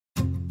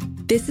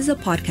This is a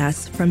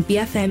podcast from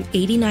BFM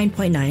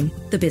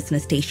 89.9, the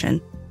business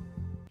station.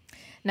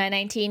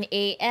 9:19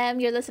 a.m.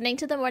 You're listening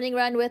to The Morning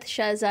Run with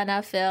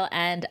Shazana, Phil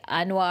and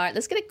Anwar.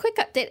 Let's get a quick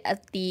update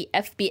at the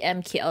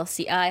FBM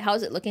KLCI.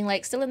 How's it looking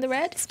like? Still in the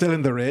red? Still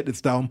in the red. It's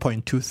down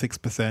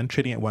 0.26%,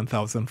 trading at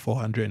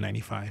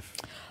 1,495.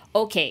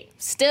 Okay,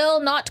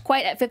 still not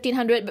quite at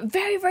 1,500, but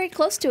very, very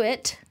close to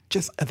it.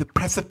 Just at the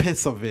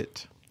precipice of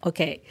it.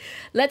 Okay,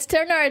 let's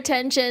turn our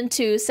attention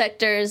to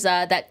sectors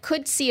that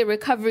could see a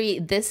recovery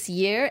this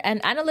year. And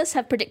analysts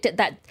have predicted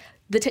that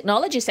the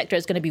technology sector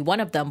is going to be one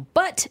of them,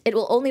 but it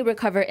will only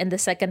recover in the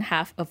second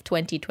half of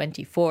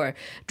 2024,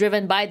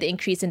 driven by the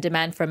increase in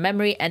demand for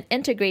memory and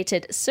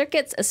integrated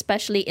circuits,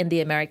 especially in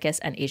the Americas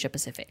and Asia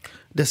Pacific.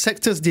 The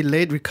sector's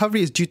delayed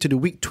recovery is due to the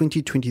weak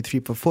 2023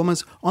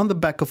 performance on the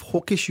back of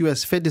hawkish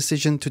US Fed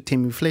decision to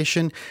tame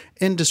inflation,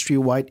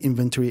 industry-wide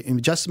inventory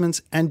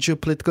adjustments, and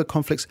geopolitical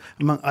conflicts,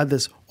 among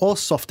others, all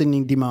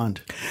softening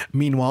demand.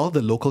 Meanwhile,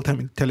 the local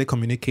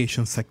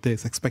telecommunications sector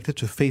is expected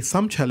to face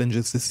some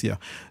challenges this year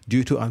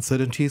due to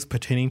uncertainties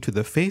pertaining to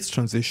the phased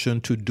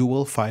transition to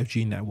dual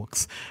 5G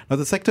networks. Now,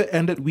 the sector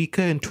ended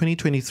weaker in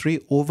 2023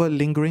 over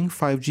lingering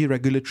 5G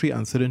regulatory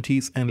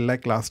uncertainties and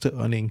lackluster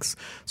earnings.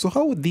 So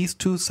how would these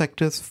two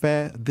sectors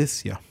fare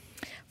this year?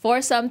 For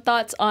some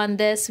thoughts on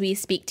this, we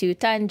speak to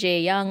Tan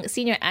Jae Young,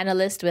 Senior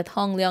Analyst with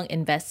Hong Leong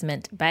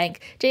Investment Bank.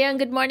 Jae Young,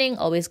 good morning.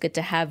 Always good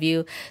to have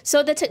you.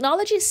 So the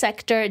technology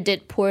sector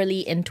did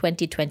poorly in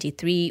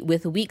 2023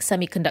 with weak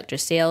semiconductor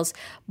sales,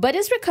 but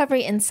is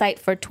recovery in sight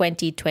for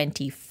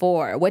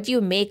 2024? What do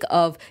you make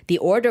of the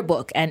order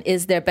book, and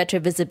is there better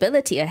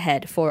visibility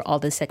ahead for all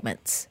the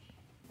segments?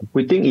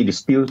 We think it is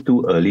still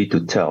too early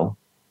to tell.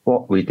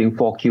 We think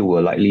 4Q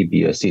will likely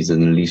be a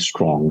seasonally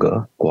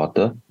stronger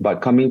quarter, but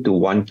coming to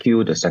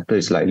 1Q, the sector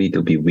is likely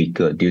to be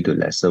weaker due to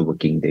lesser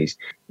working days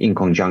in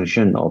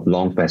conjunction of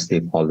long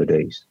festive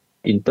holidays.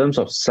 In terms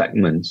of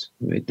segments,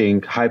 we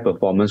think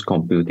high-performance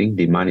computing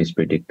demand is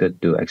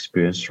predicted to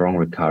experience strong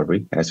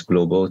recovery as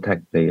global tech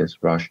players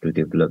rush to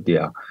develop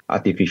their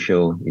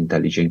artificial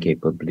intelligence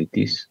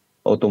capabilities.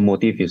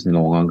 Automotive is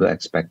no longer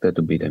expected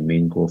to be the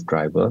main growth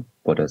driver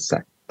for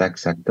the tech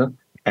sector,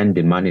 and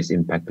demand is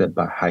impacted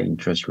by high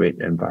interest rate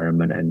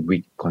environment and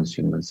weak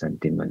consumer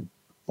sentiment.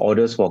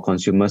 Orders for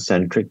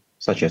consumer-centric,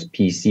 such as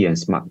PC and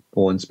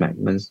smartphone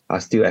segments, are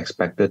still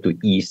expected to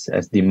ease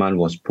as demand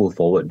was pulled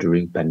forward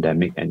during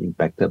pandemic and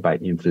impacted by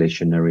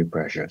inflationary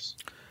pressures.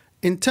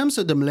 In terms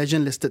of the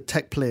Malaysian-listed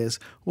tech players,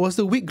 was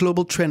the weak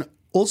global trend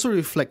also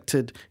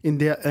reflected in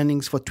their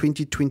earnings for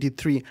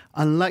 2023,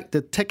 unlike the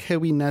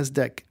tech-heavy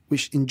Nasdaq,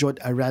 which enjoyed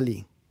a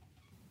rally?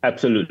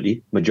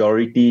 Absolutely.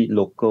 Majority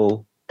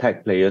local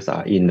tech players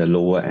are in the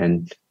lower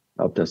end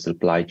of the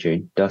supply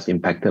chain, thus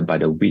impacted by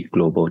the weak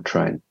global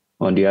trend.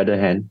 On the other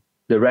hand,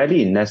 the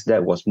rally in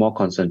Nasdaq was more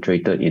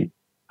concentrated in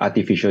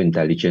artificial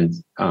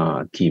intelligence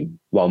team,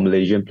 while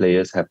Malaysian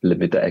players have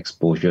limited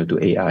exposure to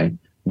AI.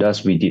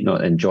 Thus, we did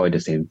not enjoy the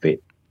same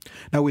fate.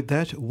 Now, with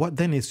that, what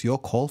then is your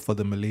call for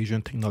the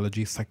Malaysian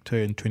technology sector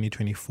in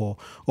 2024?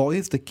 Or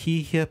is the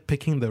key here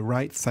picking the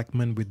right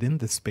segment within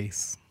the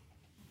space?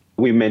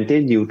 We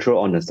maintain neutral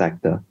on the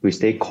sector. We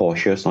stay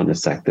cautious on the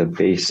sector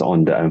based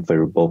on the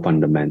unfavorable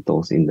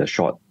fundamentals in the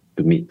short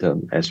to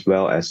mid-term, as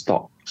well as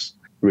stocks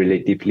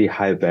relatively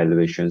high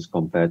valuations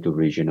compared to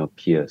regional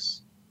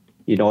peers.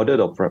 In order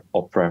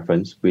of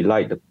preference, we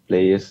like the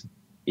players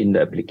in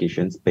the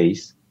application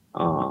space,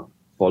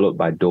 followed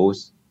by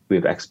those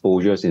with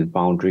exposures in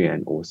foundry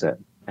and OSAT,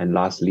 and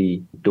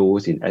lastly,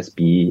 those in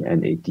SPE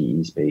and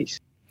ATE space.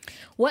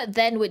 What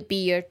then would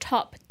be your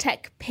top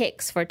tech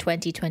picks for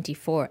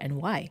 2024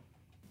 and why?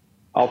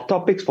 Our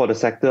topics for the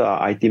sector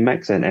are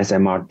ITMAX and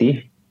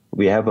SMRT.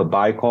 We have a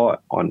buy call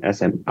on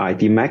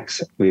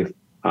ITMAX with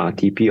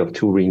TP of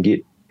 2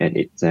 ringgit and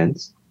 8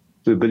 cents.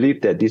 We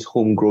believe that this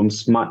homegrown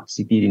smart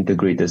city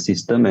integrated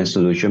system and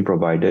solution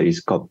provider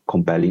is a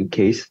compelling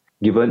case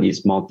given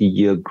its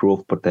multi-year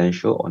growth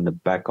potential on the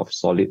back of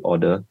solid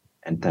order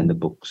and tender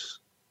books.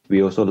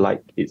 We also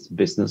like its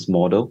business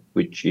model,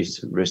 which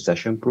is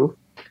recession-proof,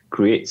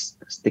 creates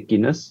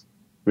stickiness,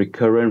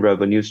 recurrent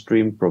revenue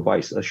stream,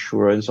 provides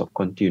assurance of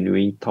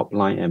continuing top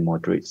line and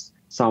moderates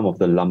some of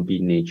the lumpy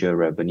nature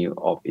revenue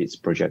of its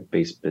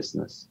project-based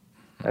business.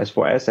 As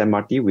for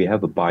SMRT, we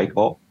have a buy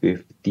call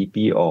with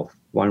TP of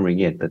 1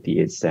 ringgit and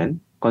 38 cents.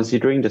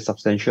 Considering the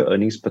substantial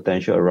earnings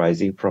potential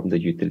arising from the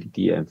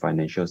utility and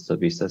financial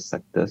services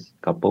sectors,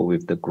 coupled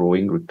with the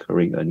growing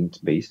recurring earnings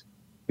base,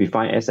 we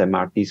find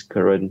SMRT's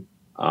current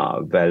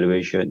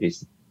valuation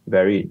is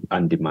very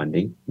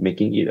undemanding,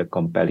 making it a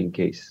compelling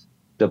case.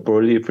 The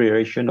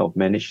proliferation of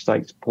managed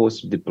sites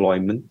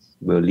post-deployment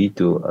will lead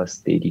to a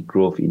steady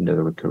growth in the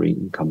recurring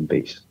income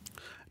base.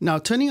 Now,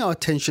 turning our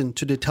attention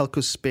to the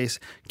telco space,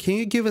 can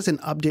you give us an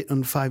update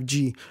on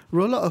 5G?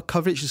 Rollout of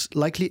coverage is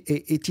likely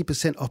at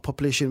 80% of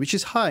population, which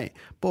is high.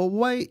 But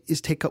why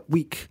is take-up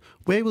weak?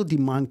 Where will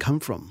demand come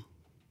from?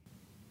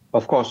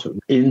 Of course,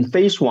 in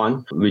phase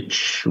one,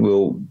 which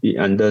will be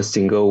under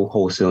single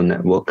wholesale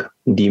network,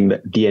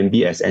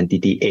 DNB as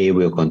entity A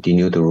will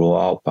continue to roll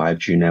out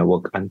 5G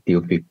network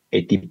until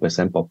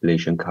 80%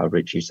 population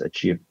coverage is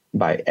achieved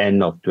by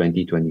end of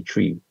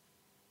 2023.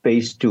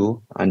 Phase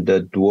two, under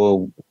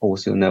dual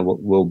wholesale network,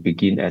 will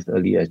begin as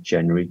early as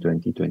January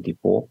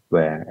 2024,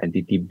 where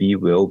entity B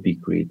will be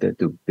created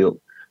to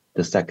build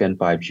the second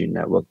 5G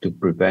network to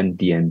prevent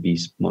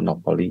DNB's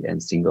monopoly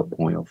and single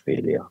point of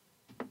failure.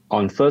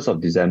 On 1st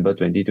of December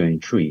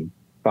 2023,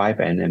 5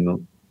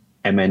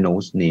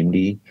 MNOs,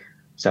 namely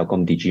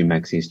Celcom, Digi,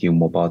 Maxis, New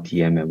Mobile,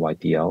 TM, and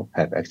YTL,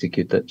 have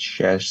executed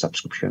share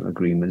subscription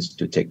agreements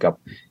to take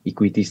up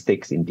equity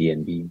stakes in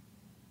DNB.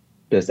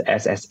 The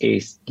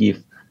SSAs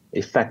give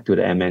effect to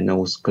the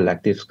MNOs'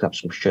 collective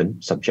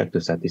subscription subject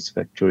to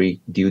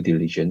satisfactory due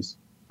diligence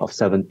of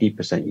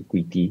 70%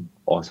 equity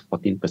or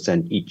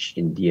 14% each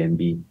in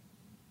DNB,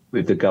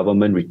 with the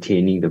government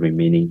retaining the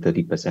remaining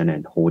 30%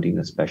 and holding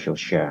a special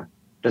share.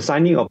 The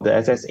signing of the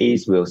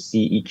SSAs will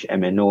see each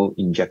MNO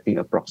injecting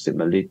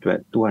approximately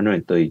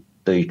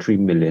 233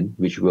 million,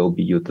 which will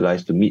be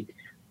utilized to meet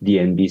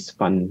DNB's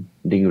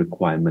funding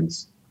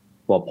requirements,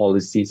 while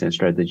policies and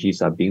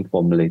strategies are being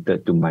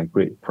formulated to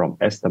migrate from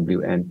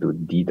SWN to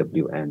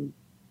DWN.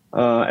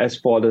 As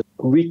for the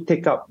weak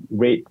take-up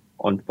rate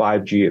on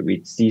 5G,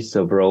 we see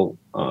several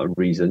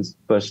reasons.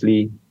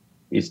 Firstly,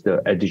 is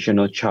the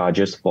additional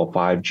charges for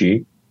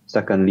 5G.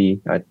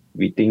 Secondly,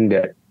 we think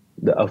that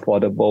the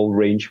affordable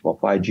range for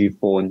 5G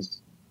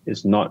phones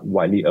is not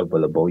widely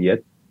available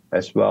yet.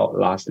 As well,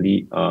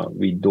 lastly,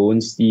 we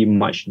don't see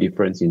much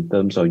difference in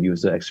terms of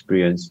user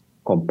experience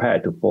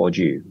compared to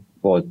 4G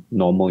for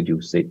normal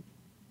usage.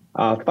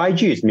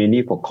 5G is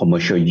mainly for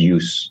commercial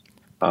use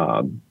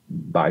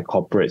by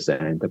corporates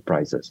and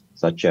enterprises,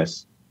 such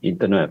as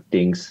Internet of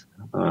Things,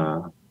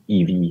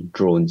 EV,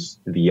 drones,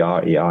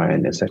 VR, AR,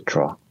 and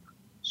etc.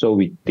 So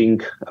we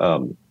think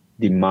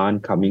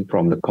demand coming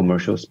from the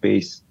commercial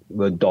space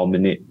will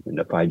dominate in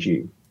the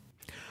 5G.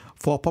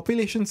 For a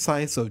population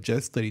size of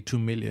just 32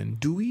 million,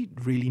 do we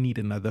really need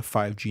another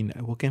 5G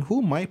network, and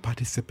who might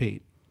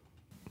participate?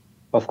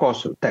 Of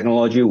course,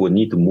 technology will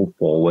need to move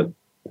forward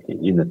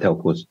in the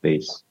telco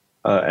space.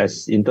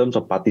 As in terms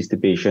of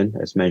participation,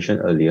 as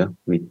mentioned earlier,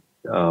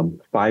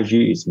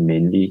 5G is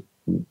mainly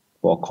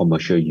for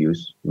commercial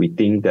use. We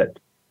think that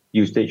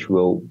usage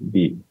will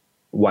be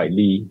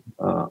widely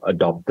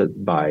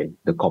adopted by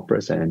the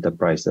corporates and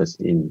enterprises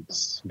in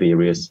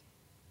various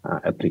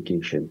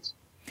applications.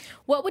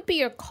 What would be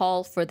your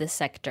call for the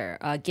sector,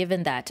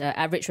 given that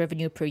average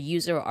revenue per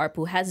user or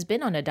ARPU has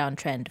been on a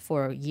downtrend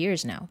for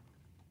years now?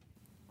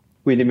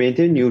 We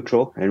maintain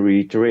neutral and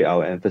reiterate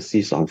our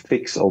emphasis on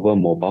fixed over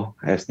mobile,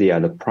 as they are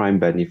the prime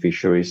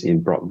beneficiaries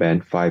in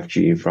broadband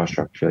 5G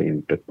infrastructure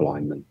in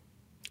deployment.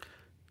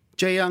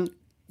 Jae Young,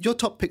 your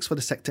top picks for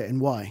the sector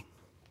and why?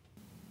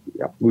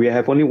 Yeah, we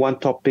have only one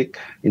top pick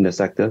in the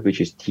sector,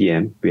 which is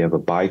TM. We have a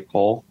buy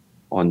call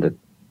on the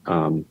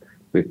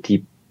with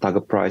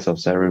target price of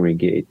 7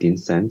 ringgit 18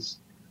 cents.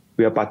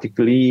 We are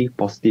particularly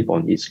positive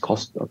on its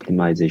cost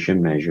optimization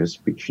measures,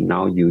 which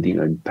now yielding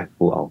an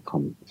impactful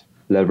outcome.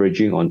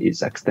 Leveraging on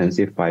its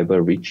extensive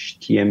fiber reach,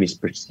 TM is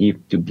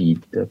perceived to be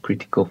the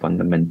critical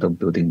fundamental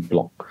building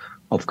block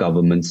of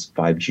government's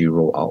 5G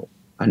rollout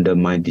under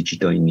My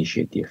Digital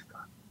Initiative.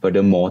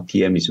 Furthermore,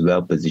 TM is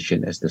well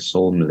positioned as the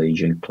sole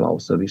Malaysian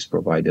cloud service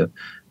provider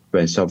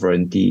when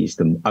sovereignty is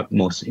the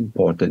utmost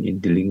important in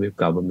dealing with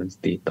government's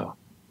data.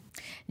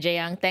 Jae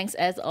Young, thanks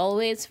as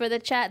always for the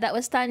chat. That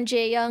was Tan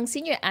Jae Young,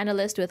 Senior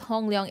Analyst with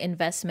Hong Leong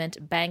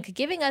Investment Bank,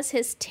 giving us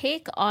his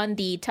take on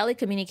the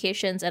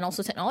telecommunications and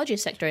also technology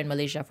sector in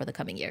Malaysia for the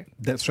coming year.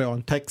 That's right.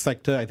 On tech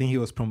sector, I think he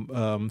was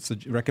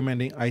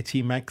recommending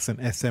IT Max and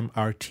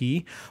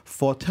SMRT.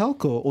 For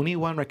telco, only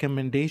one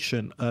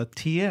recommendation,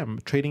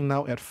 TM, trading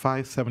now at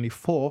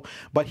 574.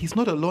 But he's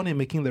not alone in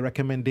making the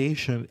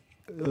recommendation.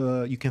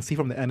 You can see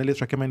from the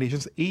analyst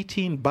recommendations,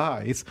 18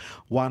 buys,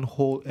 1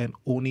 hold and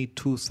only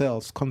 2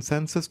 sells.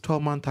 Consensus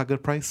 12-month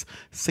target price,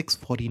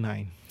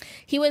 649.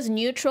 He was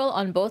neutral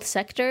on both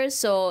sectors,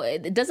 so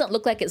it doesn't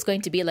look like it's going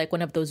to be like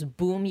one of those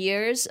boom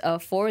years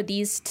for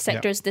these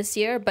sectors this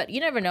year. But you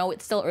never know.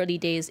 It's still early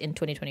days in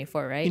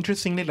 2024, right?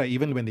 Interestingly, like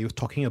even when they were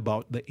talking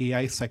about the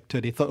AI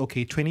sector, they thought,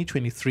 okay,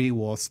 2023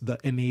 was the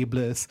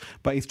enablers,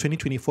 but it's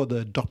 2024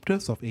 the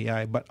adopters of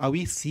AI. But are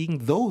we seeing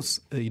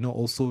those,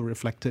 also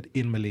reflected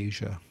in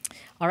Malaysia?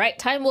 All right,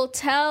 time will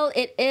tell.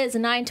 It is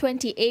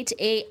 9:28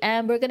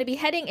 a.m. We're going to be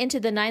heading into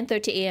the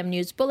 9:30 a.m.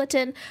 news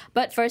bulletin,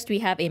 but first we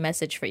have a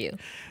message for you.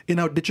 In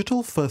our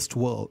digital-first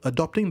world,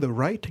 adopting the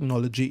right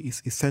technology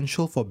is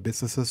essential for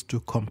businesses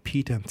to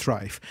compete and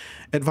thrive.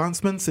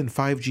 Advancements in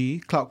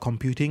 5G, cloud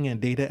computing,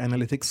 and data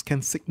analytics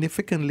can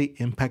significantly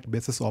impact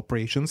business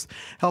operations,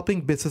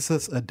 helping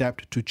businesses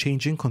adapt to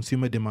changing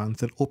consumer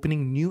demands and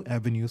opening new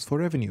avenues for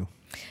revenue.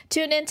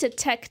 Tune in to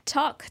Tech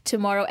Talk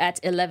tomorrow at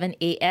 11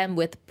 a.m.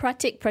 with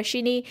Pratik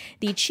Prashini,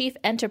 the Chief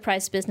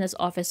Enterprise Business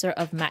Officer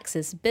of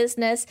Maxis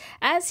Business,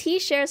 as he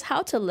shares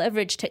how to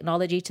leverage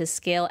technology to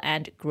scale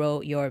and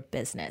grow your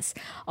business.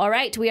 All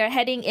right, we are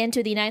heading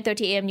into the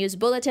 9:30 a.m. news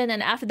bulletin,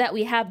 and after that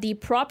we have the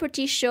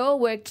Property Show,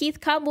 where Keith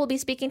Kam will be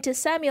speaking to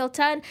Samuel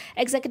Tan,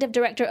 Executive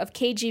Director of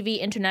KGV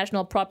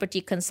International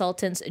Property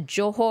Consultants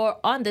Johor,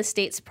 on the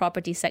state's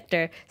property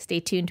sector. Stay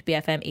tuned to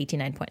BFM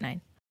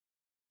 89.9.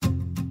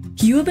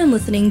 You have been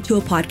listening to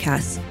a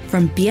podcast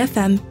from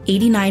BFM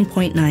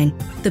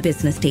 89.9, the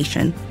business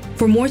station.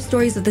 For more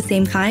stories of the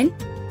same kind,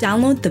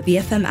 download the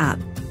BFM app.